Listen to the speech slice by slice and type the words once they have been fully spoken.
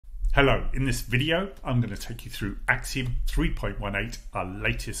Hello, in this video I'm going to take you through Axiom 3.18, our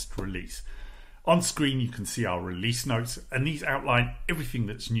latest release. On screen you can see our release notes, and these outline everything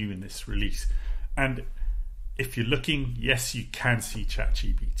that's new in this release. And if you're looking, yes, you can see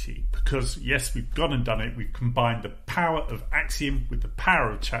ChatGPT, because yes, we've gone and done it. We've combined the power of Axiom with the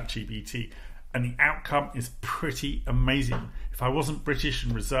power of ChatGPT, and the outcome is pretty amazing. If I wasn't British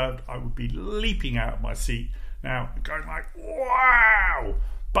and reserved, I would be leaping out of my seat now going like, wow!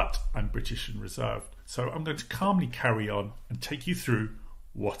 But I'm British and reserved, so I'm going to calmly carry on and take you through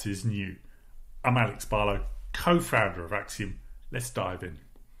what is new. I'm Alex Barlow, co-founder of Axiom. Let's dive in.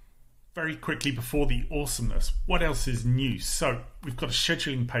 Very quickly before the awesomeness, what else is new? So we've got a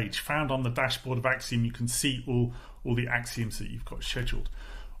scheduling page found on the dashboard of Axiom. You can see all the axioms that you've got scheduled.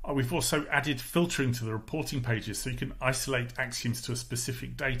 We've also added filtering to the reporting pages, so you can isolate axioms to a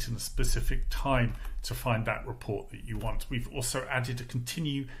specific date and a specific time to find that report that you want. We've also added a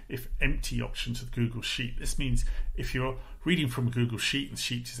continue if empty option to the Google Sheet. This means if you're reading from a Google Sheet and the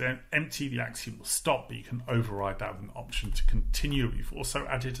sheet is empty, the axiom will stop, but you can override that with an option to continue. We've also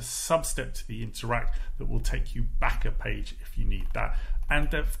added a sub-step to the interact that will take you back a page if you need that.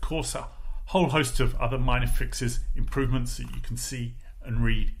 And of course, a whole host of other minor fixes, improvements that you can see and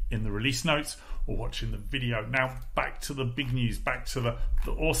read in the release notes or watch in the video. Now back to the big news, back to the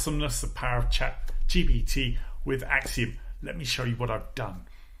awesomeness, the power of ChatGPT with Axiom. Let me show you what I've done.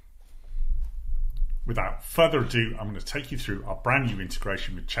 Without further ado, I'm going to take you through our brand new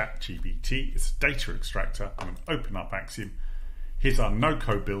integration with ChatGPT. It's a data extractor. I'm going to open up Axiom. Here's our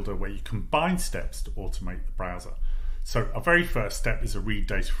no-code builder where you combine steps to automate the browser. So our very first step is a read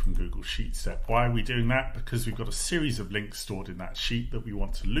data from Google Sheet step. Why are we doing that? Because we've got a series of links stored in that sheet that we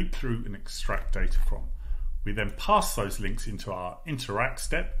want to loop through and extract data from. We then pass those links into our interact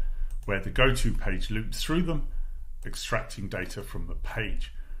step, where the go-to page loops through them, extracting data from the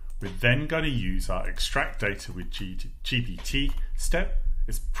page. We're then going to use our extract data with GPT step.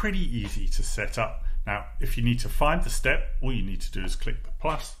 It's pretty easy to set up. Now, if you need to find the step, all you need to do is click the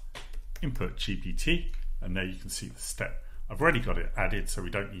plus, input GPT, and there you can see the step. I've already got it added, so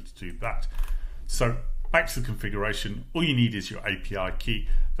we don't need to do that. So back to the configuration, all you need is your API key.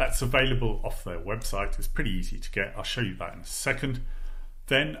 That's available off their website. It's pretty easy to get. I'll show you that in a second.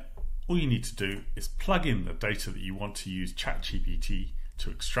 Then all you need to do is plug in the data that you want to use ChatGPT to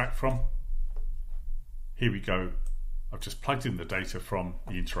extract from. Here we go. I've just plugged in the data from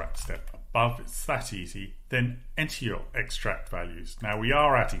the interact step above. It's that easy. Then enter your extract values. Now we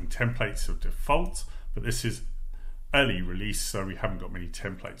are adding templates of default, but this is early release, so we haven't got many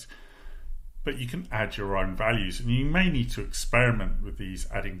templates. But you can add your own values, and you may need to experiment with these,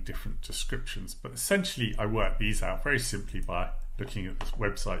 adding different descriptions. But essentially, I work these out very simply by looking at this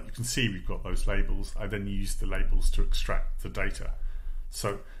website. You can see we've got those labels. I then use the labels to extract the data.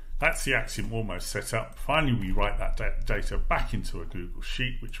 So that's the Axiom almost set up. Finally, we write that data back into a Google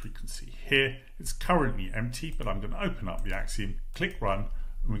Sheet, which we can see here. It's currently empty, but I'm going to open up the Axiom, click run,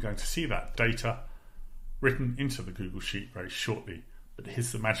 and we're going to see that data written into the Google Sheet very shortly. But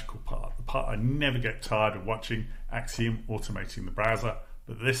here's the magical part, the part I never get tired of watching: Axiom automating the browser,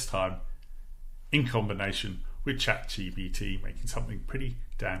 but this time in combination with ChatGPT, making something pretty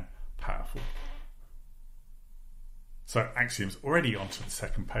damn powerful. So Axiom's already onto the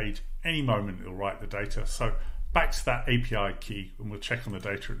second page. Any moment it'll write the data. So back to that API key, and we'll check on the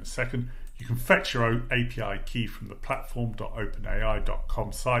data in a second. You can fetch your own API key from the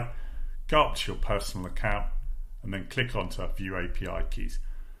platform.openai.com site. Go up to your personal account and then click onto View API Keys.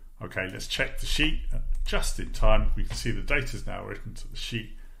 Okay, let's check the sheet. Just in time, we can see the data is now written to the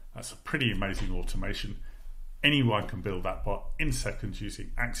sheet. That's a pretty amazing automation. Anyone can build that bot in seconds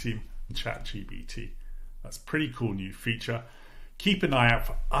using Axiom and ChatGPT. That's a pretty cool new feature. Keep an eye out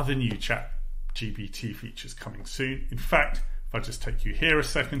for other new ChatGPT features coming soon. In fact, if I just take you here a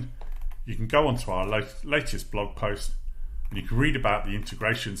second, you can go onto our latest blog post, and you can read about the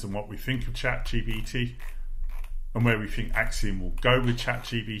integrations and what we think of ChatGPT and where we think Axiom will go with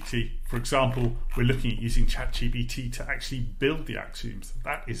ChatGPT. For example, we're looking at using ChatGPT to actually build the axioms.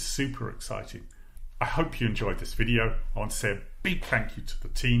 That is super exciting. I hope you enjoyed this video. I want to say a big thank you to the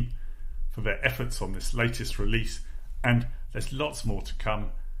team for their efforts on this latest release, and there's lots more to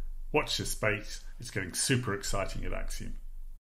come. Watch this space. It's getting super exciting at Axiom.